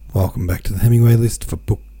Welcome back to the Hemingway list for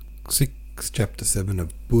Book 6, Chapter 7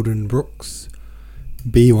 of Buddenbrooks.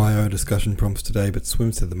 BYO discussion prompts today, but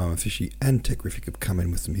Swim said the Mama Fishy and Techrific have come in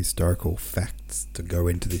with some historical facts to go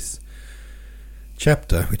into this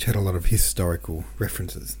chapter, which had a lot of historical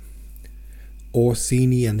references.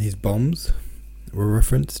 Orsini and his bombs were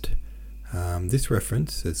referenced. This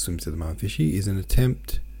reference, says Swim said the Mama Fishy, is the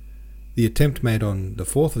attempt made on the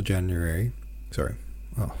 4th of January,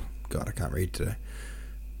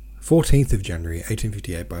 14th of January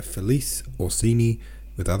 1858 by Felice Orsini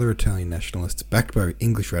with other Italian nationalists backed by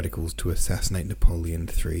English radicals to assassinate Napoleon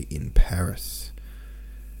III in Paris.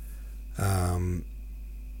 There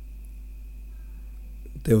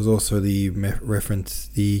was also the reference,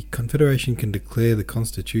 the Confederation can declare the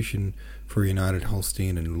Constitution for United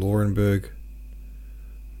Holstein and Lauenburg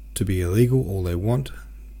to be illegal all they want.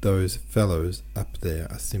 Those fellows up there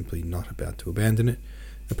are simply not about to abandon it.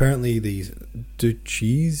 Apparently these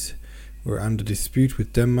duchies were under dispute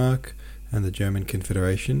with Denmark and the German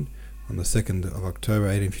Confederation. On the 2nd of October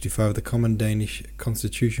 1855, the common Danish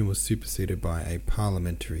constitution was superseded by a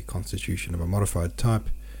parliamentary constitution of a modified type.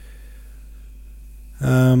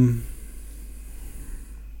 There's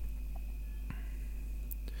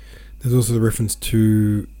also the reference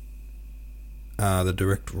to the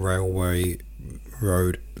direct railway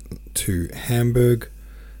road to Hamburg.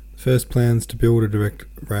 First plans to build a direct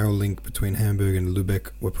rail link between Hamburg and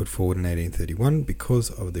Lübeck were put forward in 1831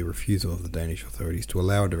 because of the refusal of the Danish authorities to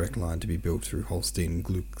allow a direct line to be built through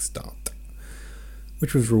Holstein-Glückstadt,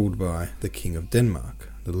 which was ruled by the King of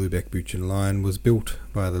Denmark. The Lübeck-Büchen line was built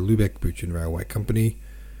by the Lübeck-Büchen Railway Company.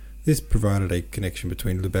 This provided a connection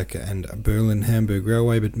between Lübeck and Berlin-Hamburg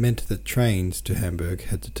Railway, but meant that trains to Hamburg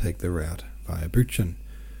had to take the route via Büchen.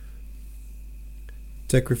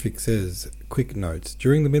 Techrific says, quick notes,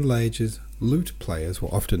 during the Middle Ages, lute players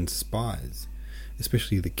were often spies,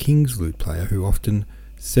 especially the king's lute player, who often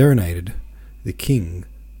serenaded the king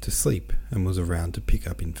to sleep and was around to pick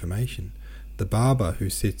up information. The barber who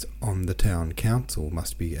sits on the town council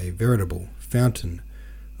must be a veritable fountain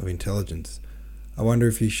of intelligence. I wonder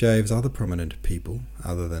if he shaves other prominent people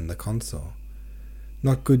other than the consul.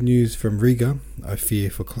 Not good news from Riga, I fear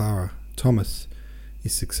for Clara. Thomas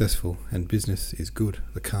is successful and business is good.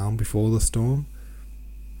 The calm before the storm.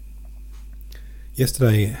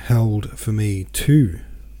 Yesterday held for me 2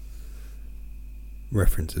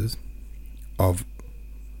 references of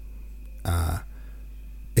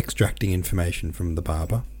extracting information from the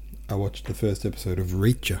barber. I watched the first episode of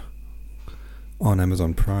Reacher on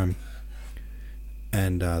Amazon Prime,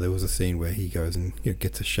 and there was a scene where he goes and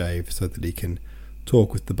gets a shave so that he can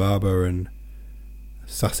talk with the barber and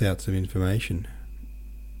suss out some information.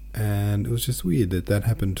 And it was just weird that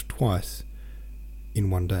happened twice in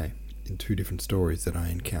one day, in 2 different stories that I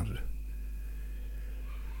encountered.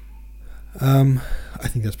 I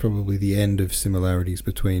think that's probably the end of similarities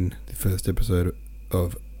between the first episode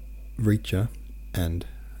of Reacher and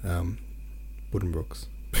Buddenbrooks.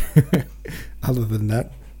 Other than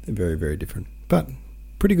that, they're very, very different. But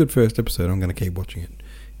pretty good first episode. I'm going to keep watching it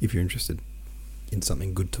if you're interested in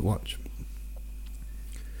something good to watch.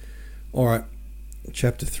 Alright.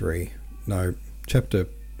 Chapter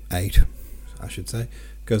 8, I should say,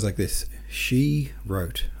 goes like this. She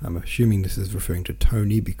wrote, I'm assuming this is referring to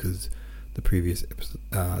Tony because the previous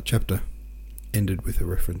chapter ended with a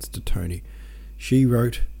reference to Tony. She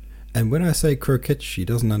wrote, and when I say croquettes, she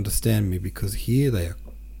doesn't understand me because here they are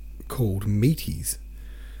called meaties.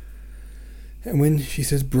 And when she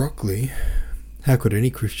says broccoli, how could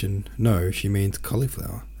any Christian know she means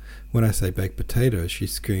cauliflower? When I say baked potatoes, she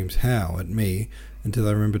screams how at me until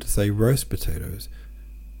I remember to say roast potatoes,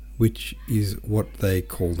 which is what they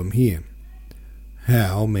call them here.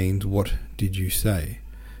 How means what did you say?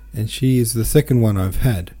 And she is the second one I've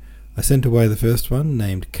had. I sent away the first one,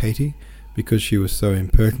 named Katie, because she was so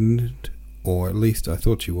impertinent, or at least I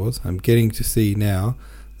thought she was. I'm getting to see now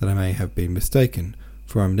that I may have been mistaken,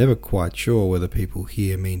 for I'm never quite sure whether people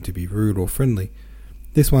here mean to be rude or friendly.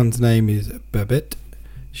 This one's name is Babette.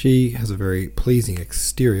 She has a very pleasing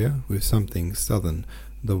exterior with something southern,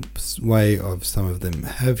 the way of some of them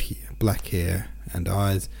have here, black hair and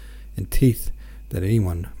eyes and teeth that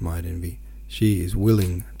anyone might envy. She is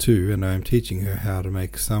willing too, and I am teaching her how to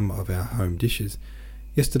make some of our home dishes.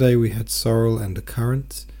 Yesterday we had sorrel and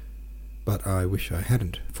currants, but I wish I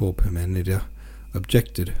hadn't, for Permanida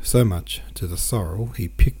objected so much to the sorrel he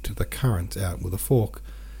picked the currants out with a fork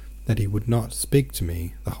that he would not speak to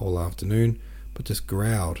me the whole afternoon, but just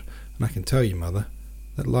growled, and I can tell you, mother,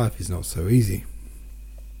 that life is not so easy.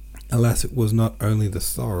 Alas, it was not only the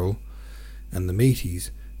sorrel and the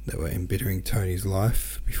meaties, that were embittering Tony's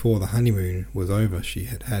life. Before the honeymoon was over, she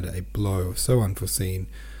had had a blow so unforeseen,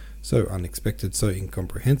 so unexpected, so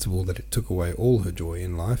incomprehensible that it took away all her joy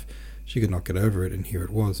in life. She could not get over it, and here it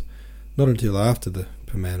was. Not until after the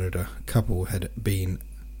Permaneder couple had been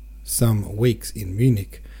some weeks in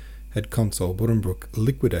Munich had Consul Buddenbrook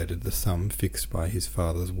liquidated the sum fixed by his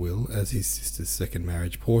father's will as his sister's second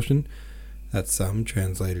marriage portion. That sum,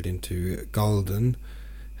 translated into gulden,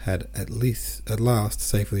 had at last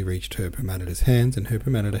safely reached Herr Permaneder's hands, and Herr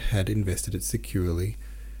Permaneder had invested it securely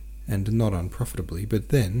and not unprofitably. But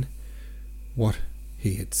then, what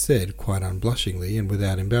he had said quite unblushingly and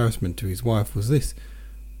without embarrassment to his wife was this: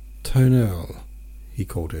 "Tonnerre," he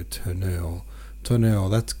called her Tonnerre. "Tonnerre,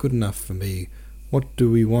 that's good enough for me. What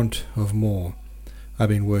do we want of more? I've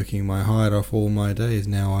been working my hide off all my days.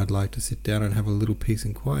 Now I'd like to sit down and have a little peace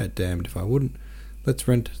and quiet. Damned if I wouldn't. Let's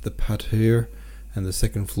rent the parterre and the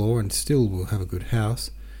second floor, and still we'll have a good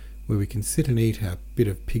house, where we can sit and eat our bit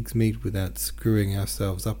of pig's meat without screwing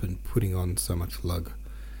ourselves up and putting on so much lug.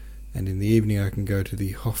 And in the evening I can go to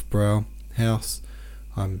the Hofbrau house.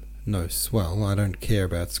 I'm no swell. I don't care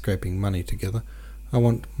about scraping money together. I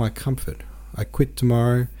want my comfort. I quit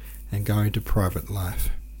tomorrow and go into private life."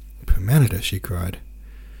 "Permaneder," she cried.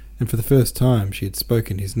 And for the first time she had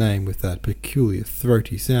spoken his name with that peculiar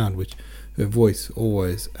throaty sound which her voice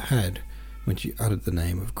always had when she uttered the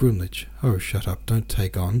name of Grunlich. "Oh, shut up, don't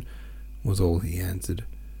take on," was all he answered.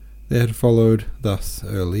 There had followed thus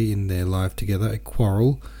early in their life together a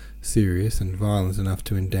quarrel, serious and violent enough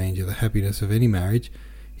to endanger the happiness of any marriage.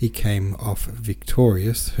 He came off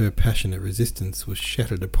victorious. Her passionate resistance was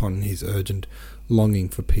shattered upon his urgent longing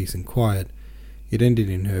for peace and quiet. It ended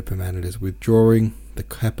in Herr Permaneder's withdrawing the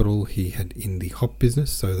capital he had in the hop business,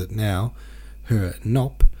 so that now Herr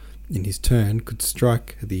Knopp, in his turn, could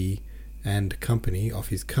strike the and company off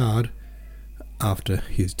his card, after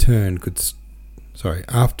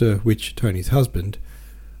which Tony's husband,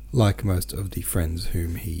 like most of the friends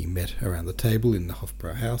whom he met around the table in the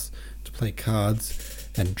Hofbrau house to play cards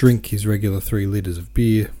and drink his regular 3 litres of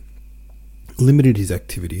beer, limited his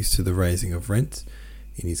activities to the raising of rents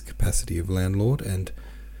in his capacity of landlord and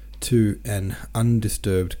to an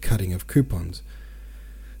undisturbed cutting of coupons.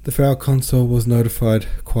 The Frau Consul was notified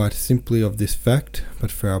quite simply of this fact,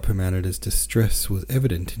 but Frau Permaneder's distress was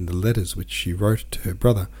evident in the letters which she wrote to her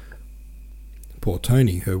brother. Poor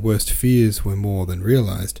Tony, her worst fears were more than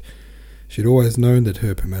realized. She had always known that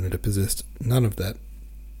Herr Permaneder possessed none of that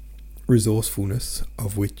resourcefulness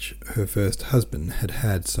of which her first husband had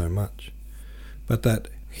had so much, but that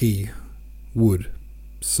he would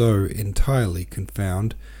so entirely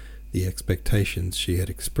confound the expectations she had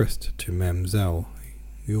expressed to Mamselle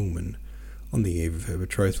Jungmann on the eve of her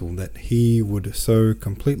betrothal, that he would so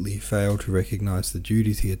completely fail to recognize the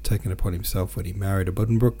duties he had taken upon himself when he married a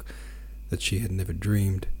Buddenbrook, that she had never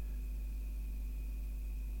dreamed.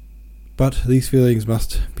 But these feelings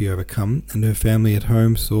must be overcome, and her family at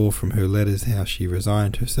home saw from her letters how she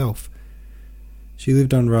resigned herself. She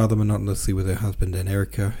lived on rather monotonously with her husband and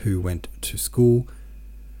Erika, who went to school.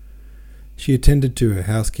 She attended to her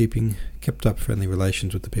housekeeping, kept up friendly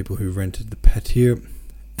relations with the people who rented the parterre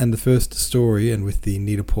and the first story, and with the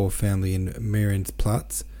Niederpohr family in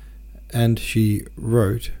Marienplatz, and she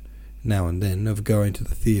wrote now and then of going to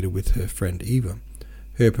the theatre with her friend Eva.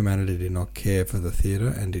 Herr Permaneder did not care for the theatre,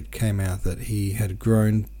 and it came out that he had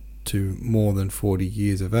grown to more than 40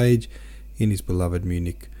 years of age in his beloved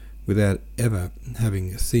Munich without ever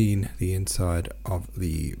having seen the inside of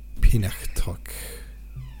the Pinachtok.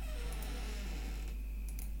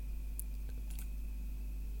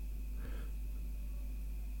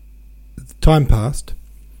 Time passed,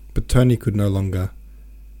 but Tony could feel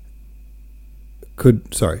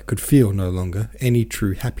no longer any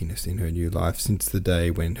true happiness in her new life since the day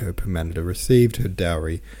when Herr Permaneder received her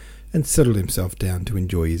dowry and settled himself down to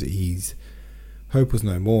enjoy his ease. Hope was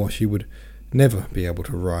no more. She would never be able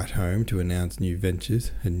to write home to announce new ventures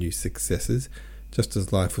and new successes. Just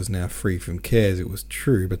as life was now free from cares, it was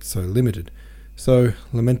true, but so limited, so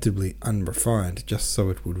lamentably unrefined. Just so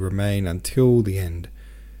it would remain until the end.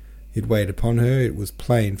 It weighed upon her. It was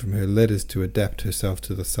plain from her letters to adapt herself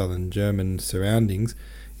to the southern German surroundings.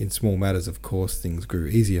 In small matters, of course, things grew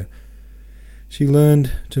easier. She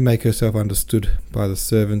learned to make herself understood by the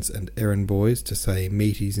servants and errand boys, to say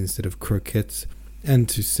meaties instead of croquettes, and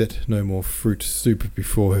to set no more fruit soup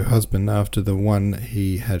before her husband after the one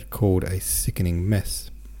he had called a sickening mess.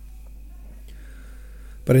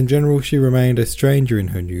 But in general she remained a stranger in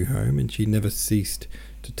her new home, and she never ceased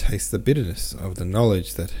to taste the bitterness of the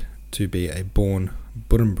knowledge that to be a born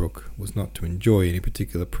Buddenbrook was not to enjoy any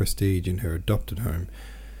particular prestige in her adopted home,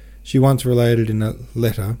 She once related in a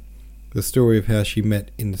letter the story of how she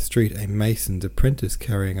met in the street a mason's apprentice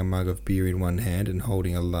carrying a mug of beer in one hand and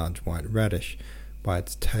holding a large white radish by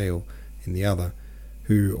its tail in the other,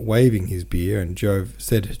 who, waving his beer, and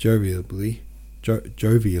said jovially,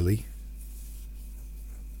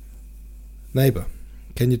 "Neighbour,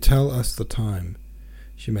 can you tell us the time?"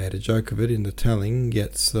 She made a joke of it in the telling,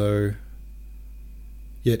 yet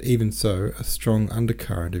even so, a strong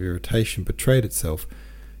undercurrent of irritation betrayed itself.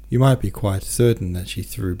 You might be quite certain that she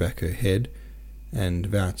threw back her head, and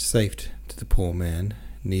vouchsafed to the poor man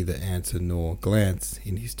neither answer nor glance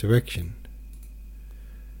in his direction.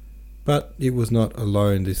 But it was not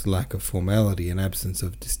alone this lack of formality and absence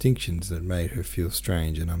of distinctions that made her feel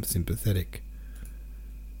strange and unsympathetic.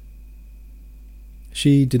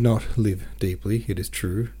 She did not live deeply, it is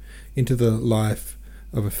true, into the life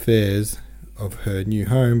of affairs of her new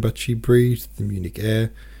home, but she breathed the Munich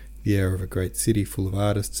air, the air of a great city full of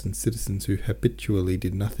artists and citizens who habitually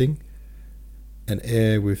did nothing, an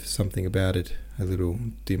air with something about it a little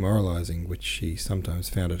demoralizing, which she sometimes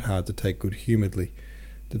found it hard to take good-humouredly.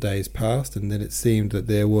 The days passed, and then it seemed that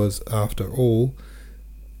there was, after all,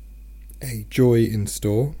 a joy in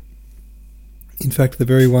store. In fact, the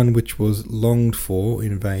very one which was longed for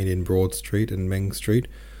in vain in Broad Street and Meng Street,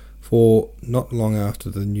 for not long after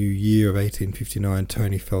the new year of 1859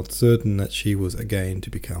 Tony felt certain that she was again to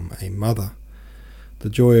become a mother. The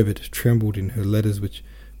joy of it trembled in her letters, which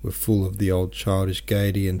were full of the old childish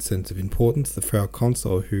gaiety and sense of importance. The Frau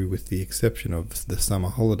Consul, who, with the exception of the summer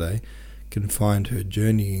holiday, confined her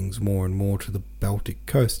journeyings more and more to the Baltic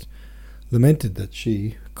coast, lamented that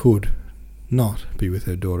she could not be with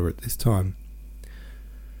her daughter at this time.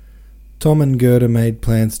 Tom and Gerda made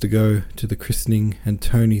plans to go to the christening, and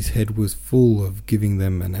Tony's head was full of giving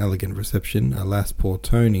them an elegant reception. Alas, poor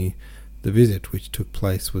Tony! The visit which took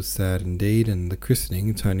place was sad indeed, and the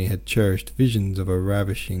christening, Tony had cherished visions of a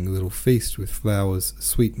ravishing little feast with flowers,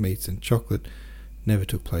 sweetmeats, and chocolate, never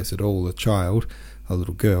took place at all. The child, a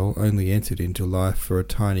little girl, only entered into life for a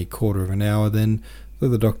tiny quarter of an hour. Then, though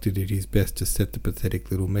the doctor did his best to set the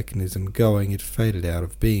pathetic little mechanism going, it faded out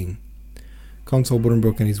of being. Consul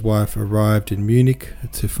Buddenbrooks and his wife arrived in Munich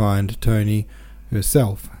to find Tony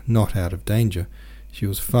herself not out of danger. She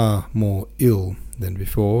was far more ill than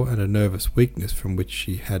before, and a nervous weakness from which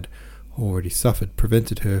she had already suffered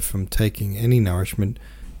prevented her from taking any nourishment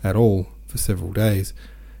at all for several days.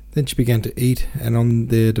 Then she began to eat, and on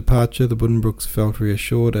their departure the Buddenbrooks felt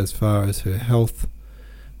reassured as far as her health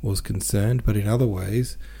was concerned, but in other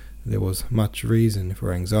ways there was much reason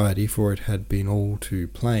for anxiety, for it had been all too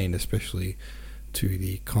plain, especially to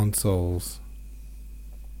the consul's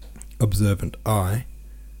observant eye,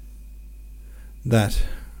 that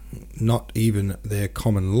not even their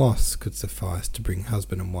common loss could suffice to bring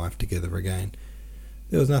husband and wife together again.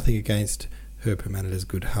 There was nothing against Herr Permaneder's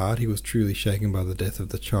good heart. He was truly shaken by the death of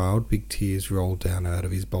the child. Big tears rolled down out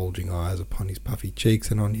of his bulging eyes upon his puffy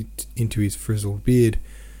cheeks and on into his frizzled beard.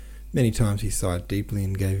 Many times he sighed deeply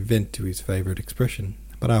and gave vent to his favourite expression.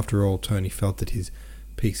 But after all, Tony felt that his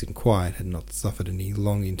peace and quiet had not suffered any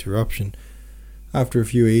long interruption. After a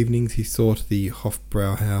few evenings he sought the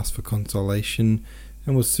Hofbrauhaus for consolation,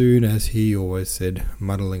 and was soon, as he always said,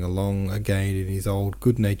 muddling along again in his old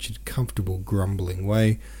good-natured, comfortable, grumbling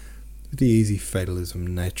way, with the easy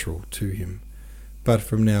fatalism natural to him. But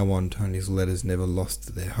from now on Tony's letters never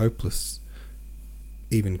lost their hopeless,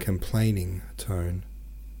 even complaining tone.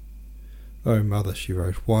 "Oh, mother," she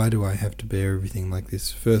wrote, "why do I have to bear everything like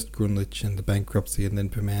this? First Grunlich and the bankruptcy, and then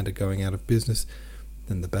Permander going out of business,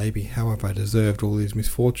 then the baby. How have I deserved all these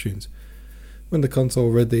misfortunes?" When the consul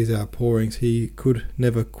read these outpourings, he could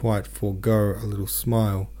never quite forego a little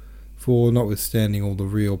smile, for, notwithstanding all the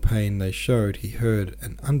real pain they showed, he heard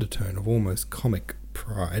an undertone of almost comic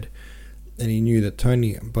pride, and he knew that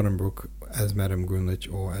Tony Buddenbrooks, as Madame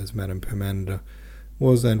Grunlich or as Madame Permander,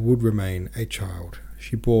 was and would remain a child.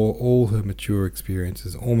 She bore all her mature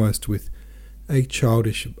experiences almost with a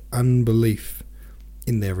childish unbelief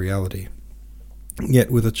in their reality, yet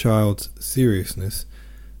with a child's seriousness,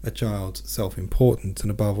 a child's self-importance, and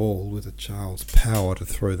above all with a child's power to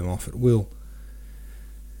throw them off at will.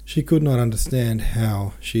 She could not understand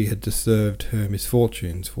how she had deserved her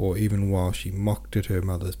misfortunes, for even while she mocked at her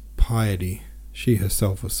mother's piety, she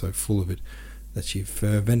herself was so full of it that she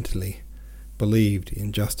fervently believed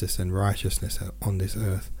in justice and righteousness on this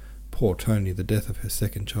earth. Poor Tony, the death of her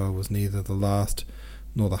second child was neither the last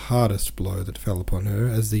nor the hardest blow that fell upon her.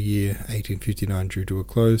 As the year 1859 drew to a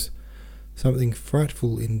close, something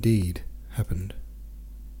frightful indeed happened.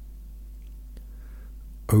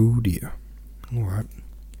 Oh dear. All right.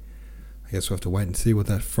 I guess we'll have to wait and see what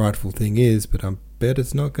that frightful thing is, but I bet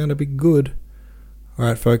it's not going to be good.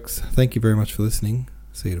 Alright folks, thank you very much for listening.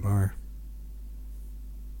 See you tomorrow.